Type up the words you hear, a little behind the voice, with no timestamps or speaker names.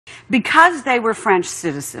Because they were French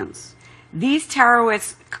citizens, these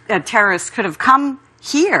terrorists could have come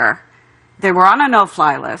here. They were on a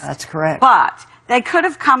no-fly list. That's correct. But they could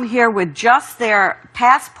have come here with just their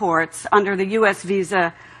passports under the U.S.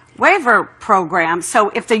 visa waiver program. So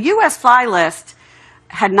if the U.S. fly list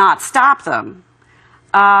had not stopped them,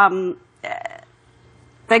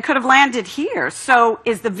 they could have landed here. So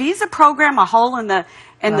is the visa program a hole in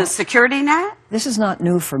the security net? This is not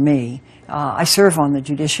new for me. I serve on the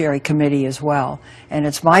Judiciary Committee as well, and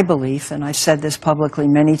it's my belief, and I've said this publicly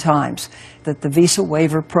many times, that the visa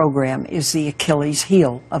waiver program is the Achilles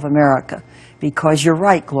heel of America. Because you're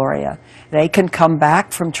right, Gloria. They can come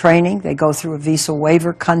back from training, they go through a visa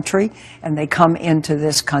waiver country, and they come into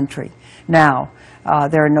this country. Now,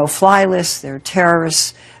 there are no-fly lists, there are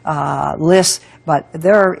terrorist lists, but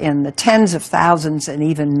they're in the tens of thousands and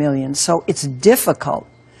even millions. So it's difficult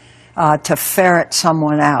to ferret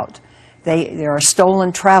someone out. There are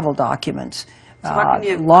stolen travel documents,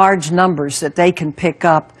 large numbers that they can pick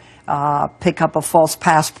up a false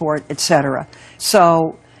passport, etc.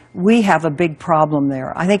 So we have a big problem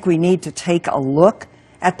there. I think we need to take a look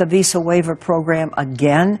at the visa waiver program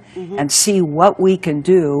again and see what we can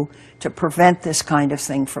do to prevent this kind of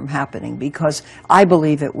thing from happening, because I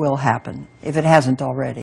believe it will happen if it hasn't already.